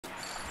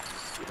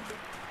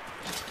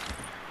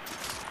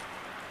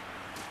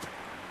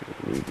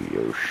Baby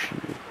Yoshi.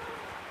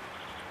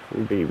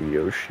 Baby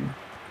Yoshi.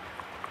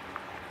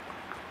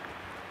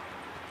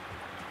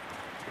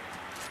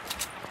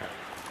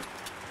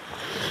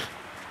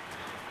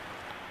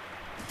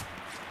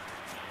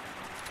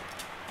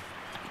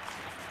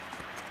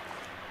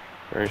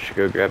 I should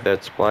go grab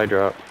that supply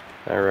drop.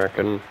 I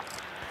reckon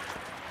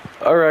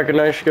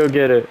I should go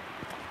get it.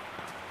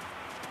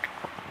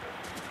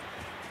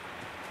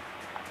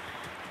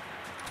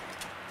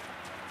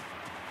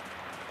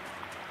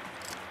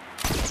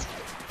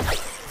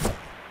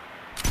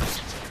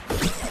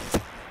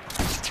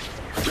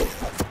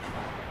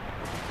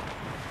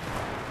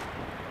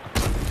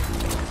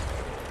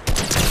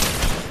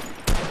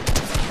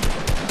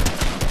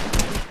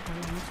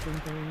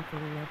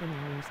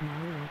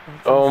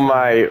 Oh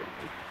my.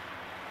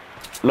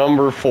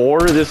 Number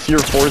 4, this is your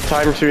 4th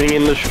time tuning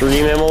in the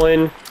stream,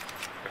 Emmeline?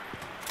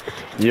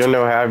 You don't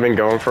know how I've been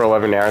going for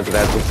 11 hours,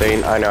 that's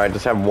insane. I know, I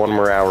just have 1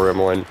 more hour,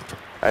 Emmeline.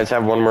 I just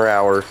have 1 more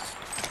hour.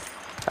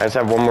 I just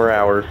have 1 more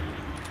hour.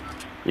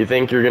 You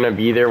think you're gonna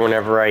be there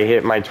whenever I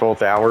hit my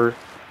 12th hour?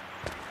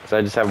 Because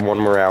I just have 1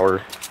 more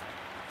hour.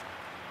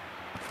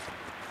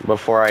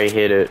 Before I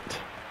hit it.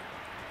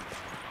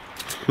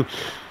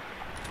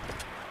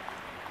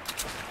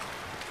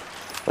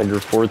 Like your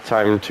 4th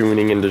time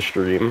tuning into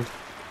stream.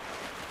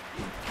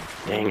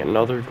 Dang,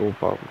 another gold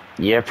bomb.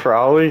 Yeah,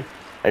 probably.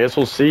 I guess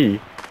we'll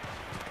see.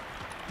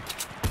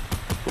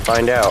 We'll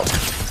find out.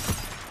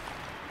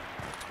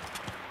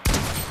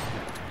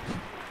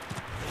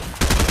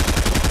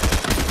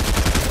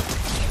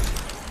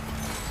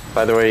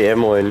 By the way,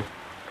 Emmeline,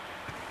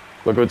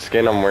 look what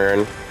skin I'm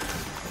wearing.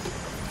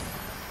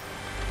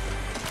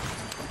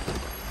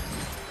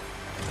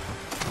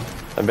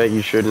 I bet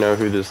you should know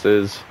who this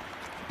is.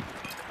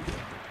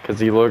 Because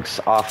he looks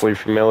awfully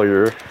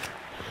familiar.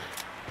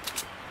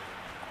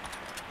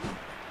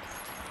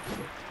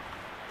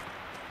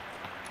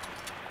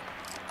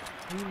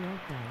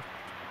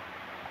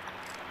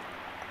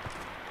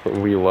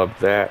 We love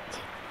that.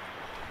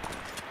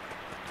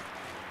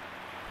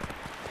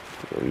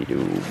 We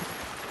do.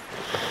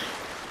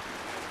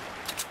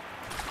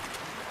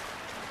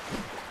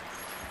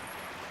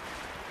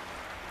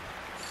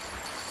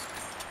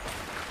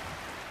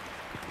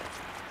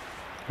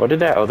 What did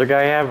that other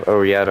guy have?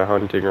 Oh, he had a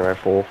hunting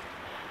rifle.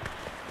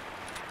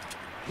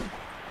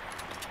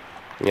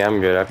 Yeah, I'm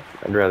good.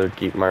 I'd rather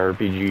keep my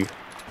RPG.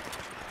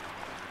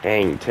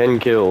 Dang, 10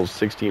 kills,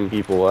 16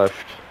 people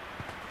left.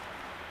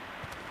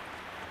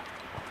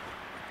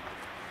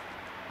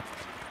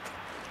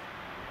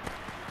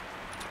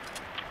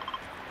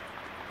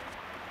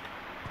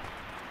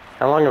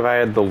 How long have I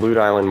had the loot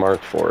island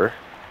marked for?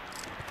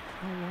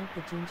 I like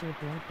the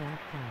gingerbread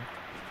backpack.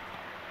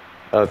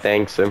 Oh,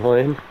 thanks,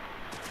 Emily.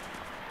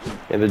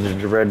 Yeah, the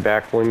gingerbread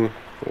backbling,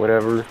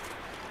 whatever.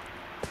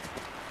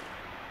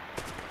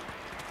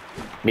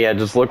 Yeah,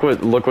 just look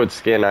what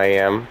skin I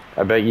am.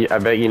 I bet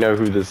you know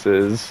who this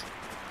is.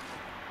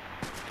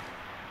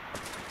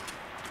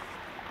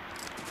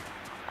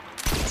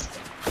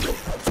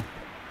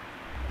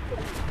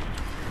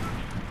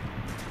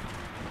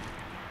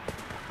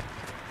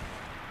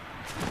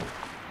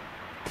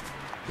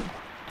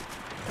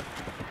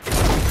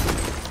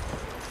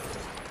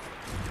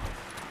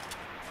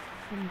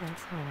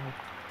 That's hard.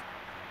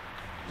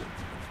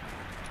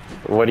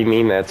 What do you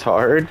mean that's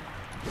hard?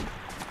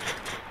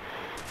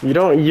 You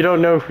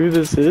don't know who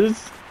this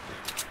is?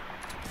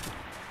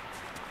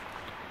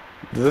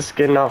 Does this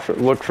skin not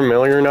look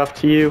familiar enough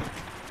to you?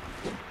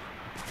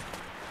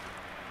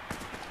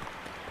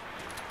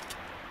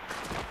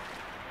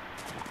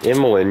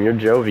 Emmeline, you're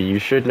Jovi. You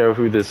should know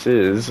who this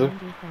is.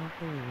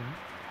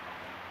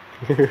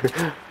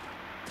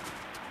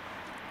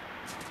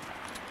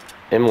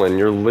 Emmeline,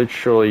 you're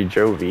literally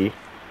Jovi.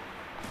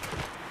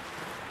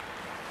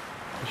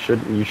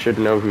 You should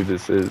know who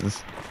this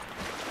is.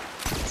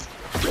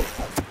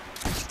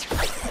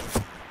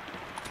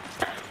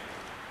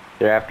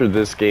 Yeah, after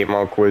this game,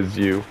 I'll quiz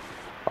you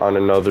on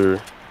another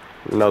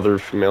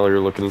familiar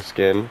looking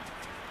skin.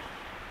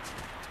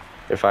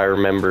 If I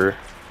remember,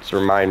 just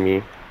remind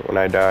me when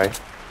I die.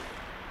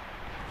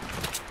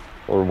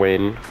 Or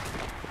win.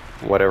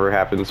 Whatever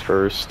happens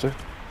first. Do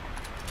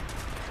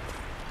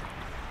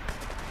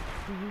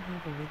you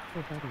have a wig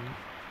for Buddy?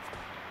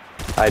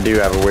 I do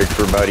have a wig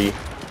for Buddy.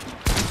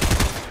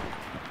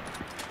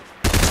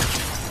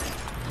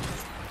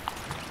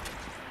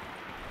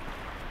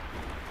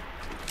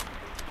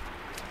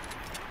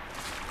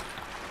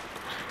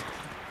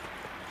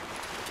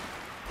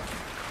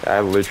 I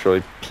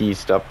literally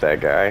pieced up that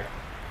guy.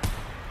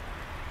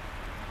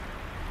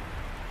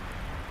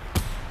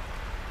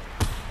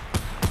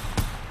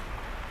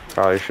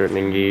 Probably shouldn't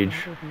engage.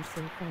 It'd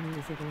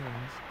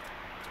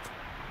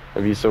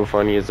be so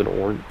funny as an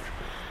orange.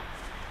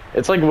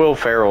 It's like Will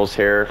Ferrell's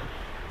hair,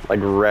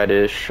 like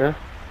reddish. Say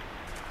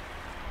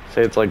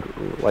it's like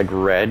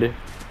red,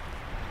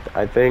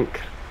 I think.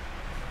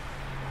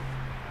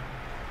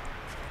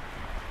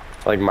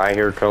 Like my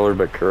hair color,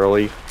 but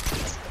curly.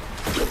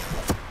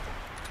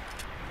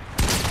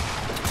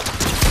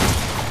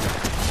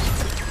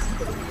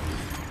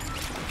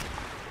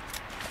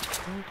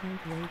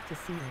 wait to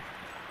see it.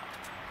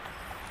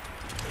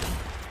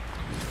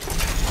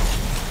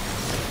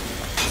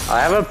 I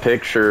have a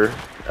picture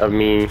of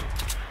me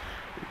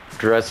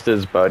dressed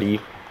as Buddy.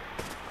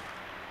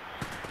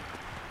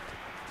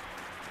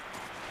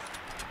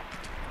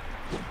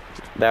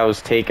 That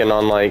was taken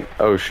on like,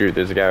 oh shoot,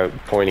 there's a guy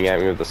pointing at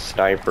me with a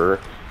sniper.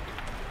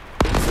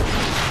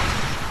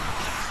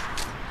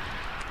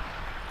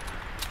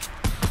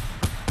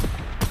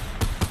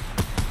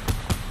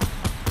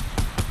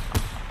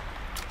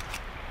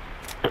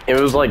 It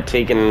was like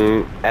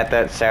taken at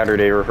that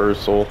Saturday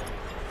rehearsal.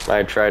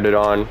 I tried it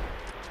on.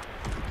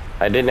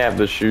 I didn't have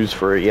the shoes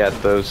for it yet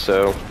though,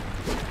 so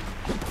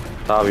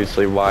it's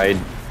obviously why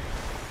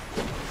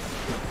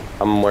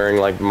I'm wearing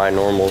like my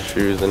normal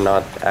shoes and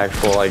not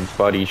actual like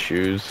Buddy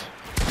shoes.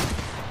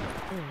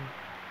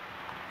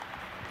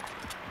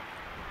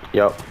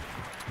 Yup.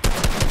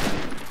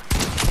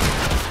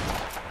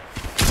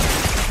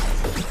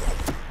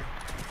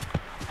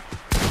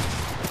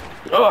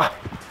 Ugh!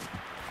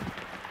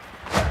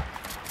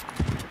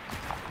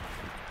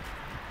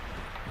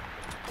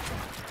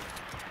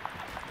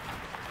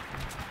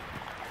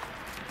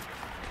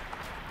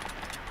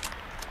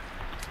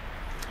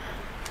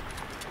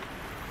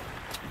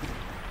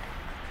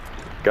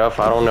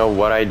 Guff, I don't know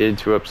what I did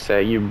to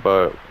upset you,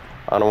 but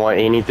I don't want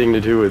anything to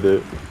do with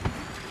it.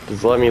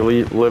 Just let me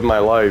live my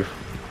life.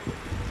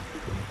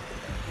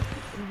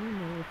 Do you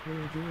know if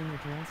we're doing a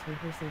dress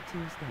rehearsal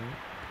Tuesday?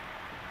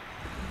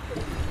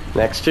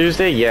 Next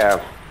Tuesday?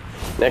 Yeah.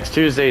 Next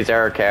Tuesday's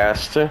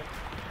Aircast.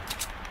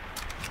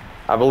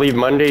 I believe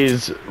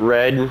Monday's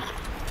red,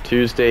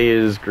 Tuesday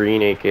is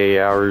green, aka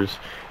ours,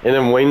 and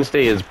then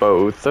Wednesday is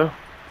both.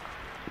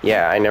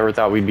 Yeah, I never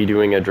thought we'd be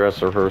doing a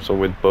dress rehearsal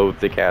with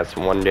both the casts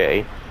one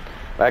day.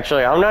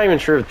 Actually, I'm not even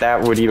sure if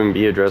that would even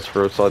be a dress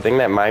rehearsal. I think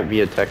that might be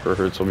a tech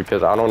rehearsal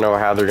because I don't know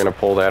how they're going to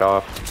pull that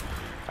off.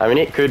 I mean,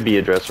 it could be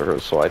a dress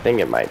rehearsal. I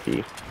think it might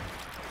be.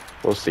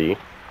 We'll see.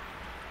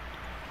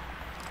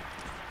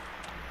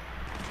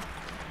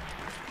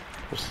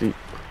 We'll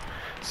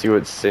see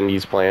what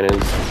Cindy's plan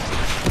is.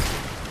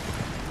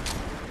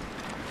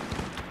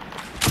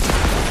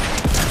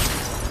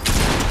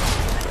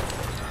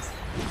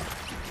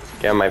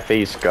 Get on my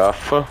face,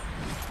 Guff.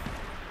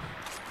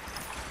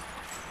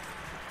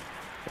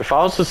 If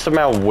I was to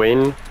somehow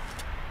win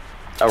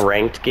a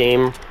ranked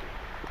game,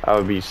 I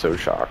would be so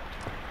shocked.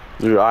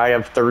 Dude, I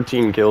have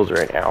 13 kills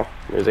right now.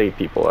 There's 8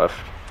 people left.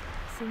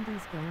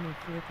 Cindy's gonna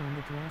flip on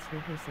the dress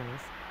rehearsals.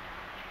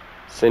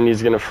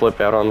 Cindy's gonna flip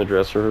out on the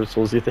dress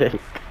rehearsals, you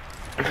think?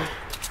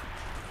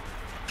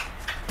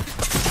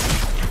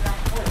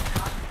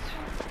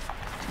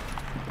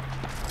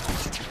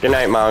 Good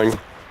night, Mom.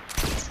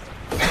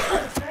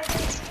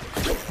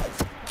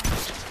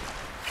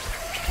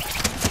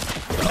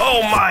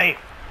 Oh my!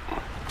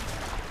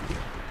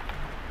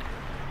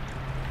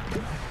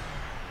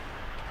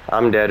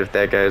 I'm dead if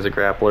that guy is a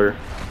grappler.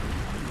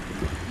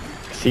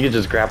 He could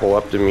just grapple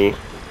up to me.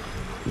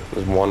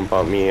 Just one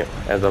bump me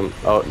as I'm.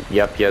 Oh,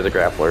 yep, he has a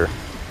grappler.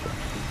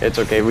 It's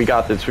okay, we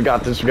got this, we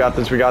got this, we got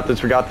this, we got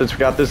this, we got this, we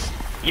got this.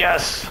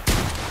 Yes!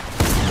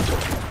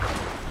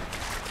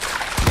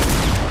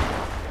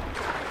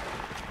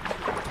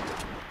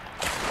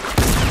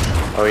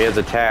 Oh, he has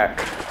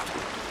attack.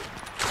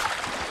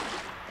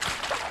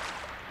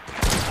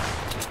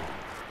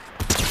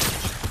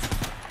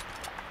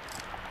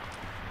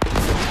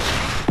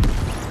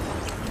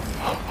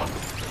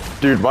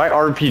 Dude, my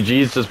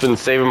RPG's just been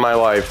saving my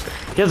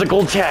life. He has a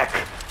gold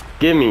tack.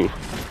 Gimme.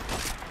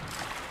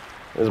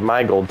 This is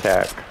my gold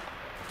tack.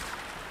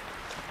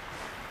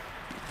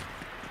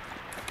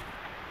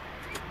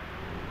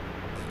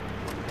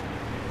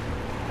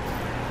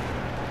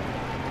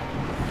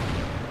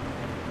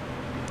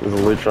 This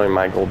is literally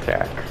my gold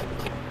tack.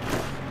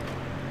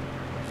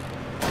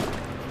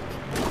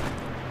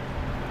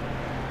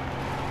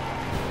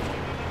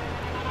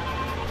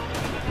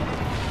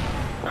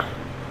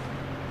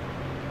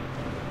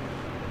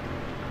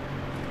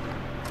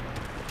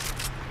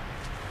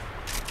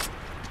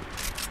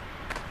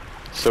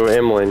 So,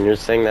 Emlyn, you're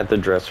saying that the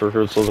dress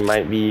rehearsals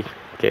might be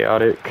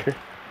chaotic?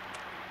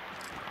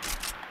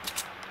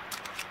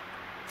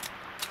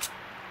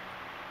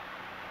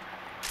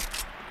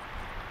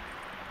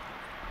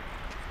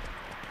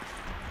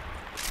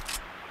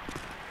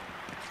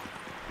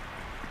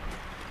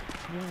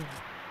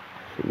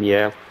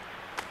 Yeah.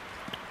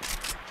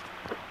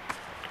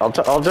 I'll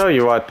tell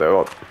you what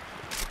though.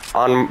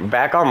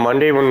 Back on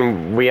Monday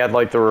when we had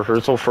like the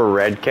rehearsal for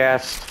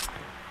Redcast.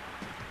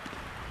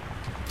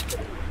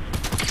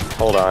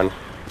 Hold on.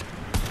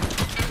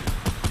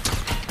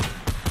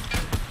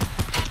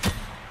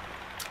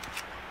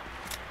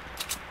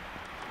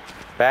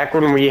 Back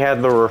when we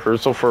had the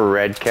rehearsal for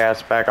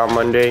Redcast back on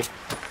Monday,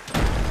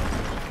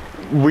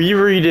 we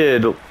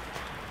redid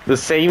the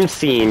same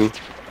scene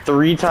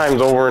 3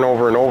 times over and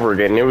over and over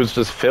again. It was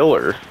just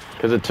filler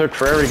because it took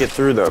forever to get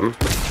through them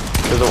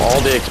because of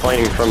all the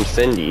explaining from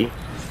Cindy.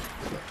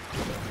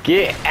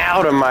 Get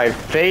out of my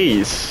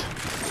face!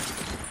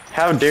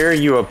 How dare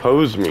you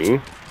oppose me?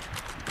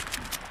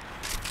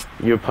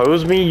 You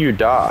oppose me, you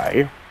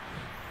die.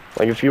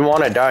 Like, if you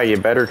want to die, you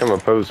better come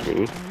oppose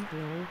me.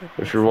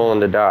 If you're willing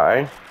to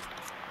die.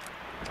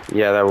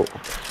 Yeah,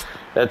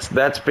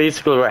 that's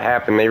basically what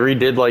happened. They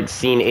redid, like,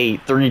 scene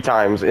 8 3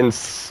 times.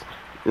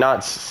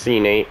 Not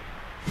scene 8.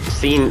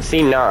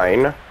 Scene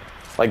 9.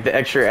 Like, the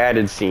extra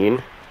added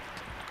scene.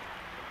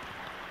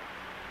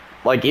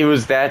 Like, it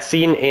was that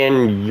scene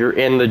and you're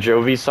in the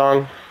Jovi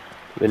song.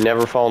 They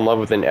never fall in love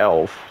with an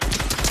elf.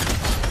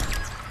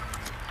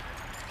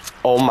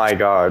 Oh my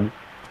god.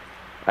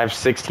 I have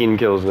 16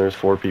 kills and there's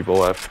 4 people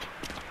left.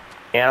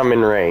 And I'm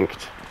in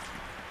ranked.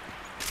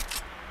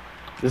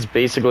 This is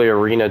basically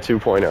Arena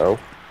 2.0.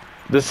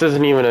 This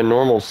isn't even a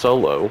normal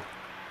solo.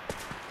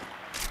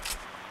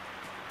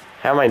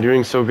 How am I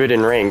doing so good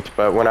in ranked,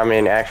 but when I'm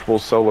in actual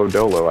solo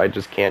dolo, I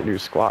just can't do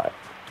squat.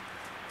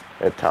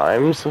 At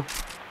times.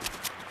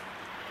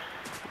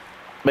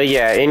 But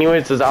yeah,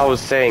 anyways, as I was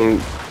saying,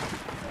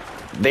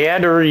 they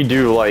had to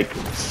redo, like,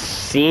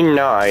 scene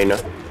 9,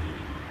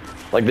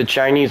 like the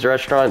Chinese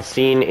restaurant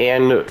scene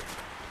and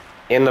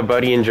the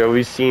Buddy and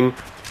Joey scene,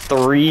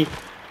 3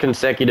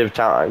 consecutive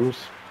times.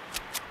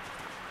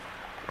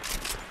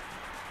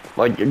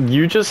 Like,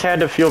 you just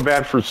had to feel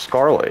bad for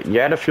Scarlett. You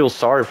had to feel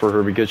sorry for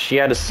her because she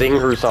had to sing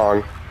her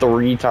song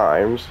 3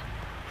 times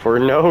for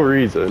no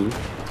reason.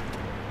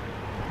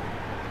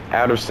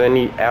 Out of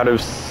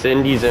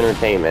Cindy's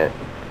entertainment.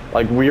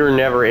 Like, we were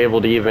never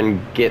able to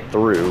even get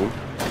through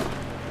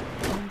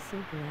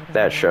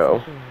that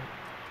show.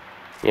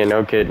 Yeah,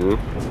 no kidding.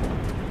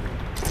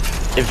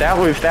 If that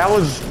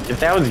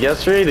was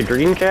yesterday, the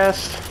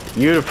Greencast,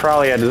 you'd have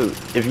probably had to.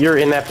 If you're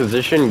in that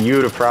position,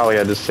 you'd have probably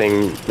had to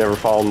sing "Never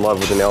Fall in Love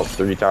with an Elf"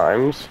 3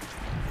 times,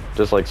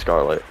 just like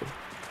Scarlett.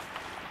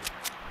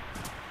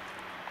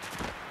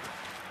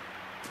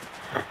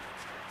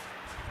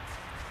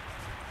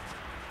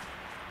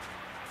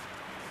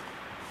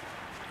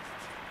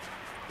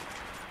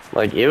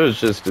 Like, it was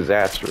just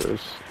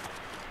disastrous.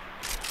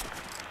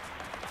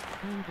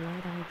 I'm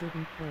glad I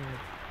didn't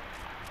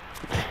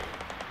play.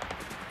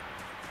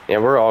 Yeah,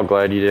 we're all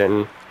glad you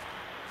didn't.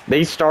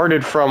 They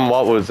started from,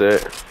 what was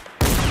it?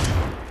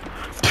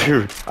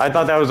 Dude, I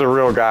thought that was a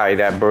real guy,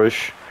 that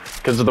bush.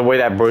 Because of the way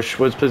that bush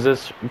was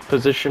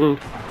positioned.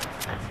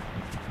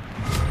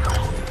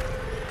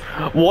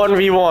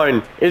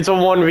 1v1! It's a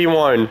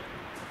 1v1!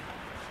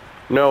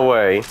 No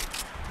way.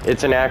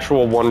 It's an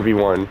actual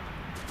 1v1.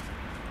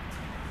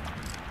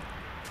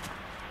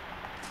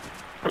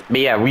 But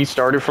yeah, we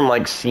started from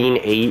like scene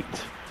 8.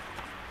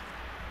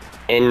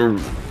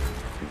 And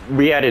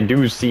we had to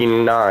do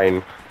scene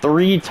 9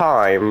 3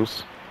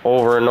 times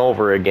over and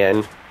over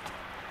again.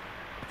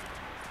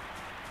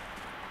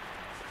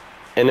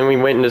 And then we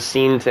went into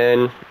scene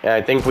 10, and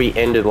I think we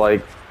ended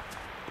like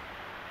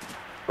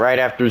right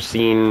after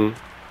scene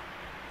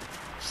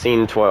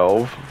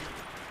 12.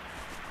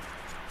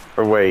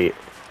 Or wait.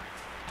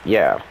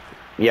 Yeah,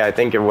 I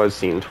think it was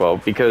scene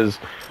 12 because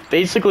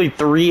basically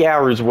 3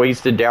 hours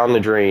wasted down the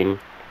drain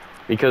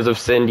because of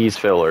Cindy's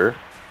filler.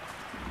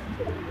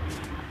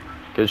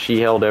 Because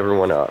she held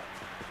everyone up.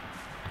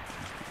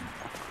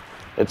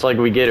 It's like,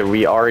 we get it.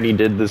 We already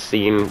did the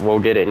scene. We'll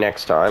get it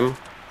next time.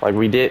 Like,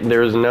 we did.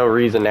 There's no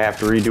reason to have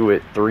to redo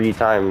it 3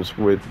 times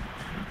with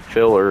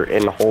filler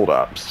and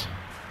holdups.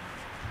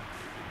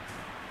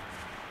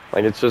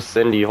 Like, it's just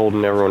Cindy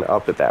holding everyone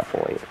up at that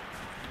point.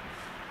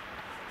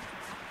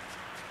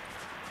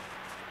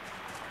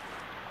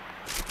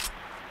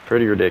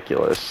 Pretty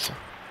ridiculous.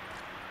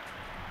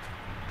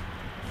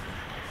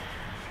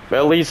 But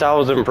at least I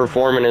wasn't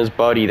performing as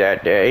Buddy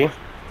that day.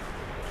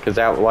 Because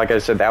that, like I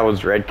said, that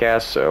was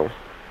Redcast, so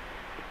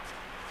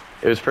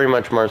it was pretty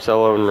much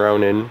Marcelo and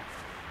Ronan.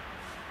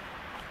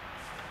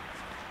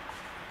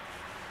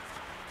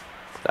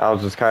 I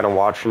was just kind of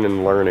watching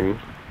and learning.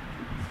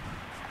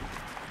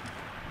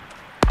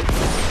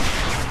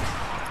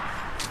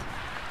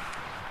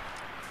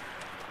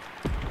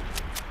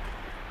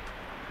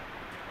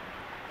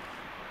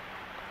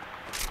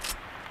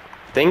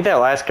 I think that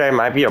last guy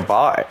might be a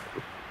bot.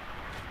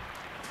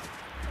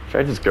 Should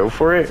I just go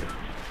for it?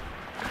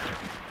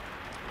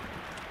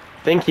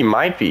 I think he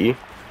might be.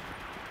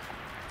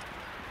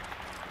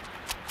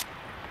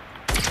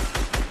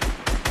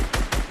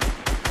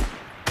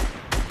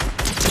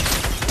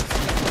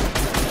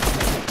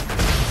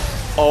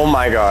 Oh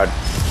my god.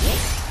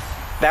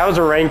 That was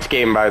a ranked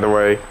game, by the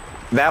way.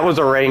 That was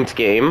a ranked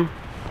game.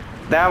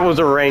 That was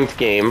a ranked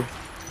game.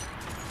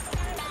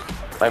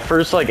 My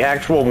first, like,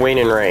 actual win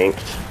in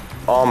ranked.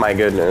 Oh my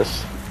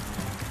goodness.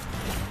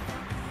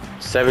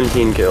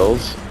 17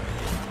 kills.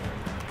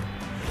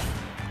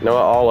 You know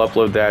what? I'll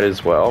upload that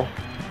as well.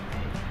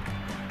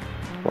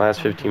 Last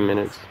 15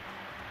 minutes.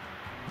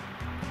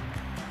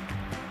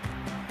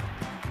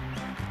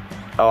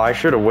 Oh, I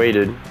should have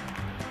waited.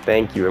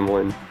 Thank you,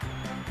 Emlyn.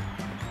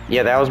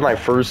 Yeah, that was my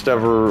first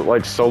ever,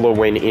 like, solo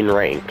win in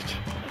ranked.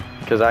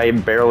 Because I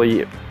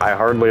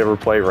hardly ever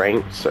play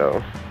ranked,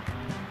 so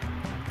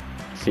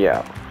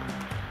yeah.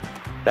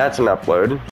 That's an upload.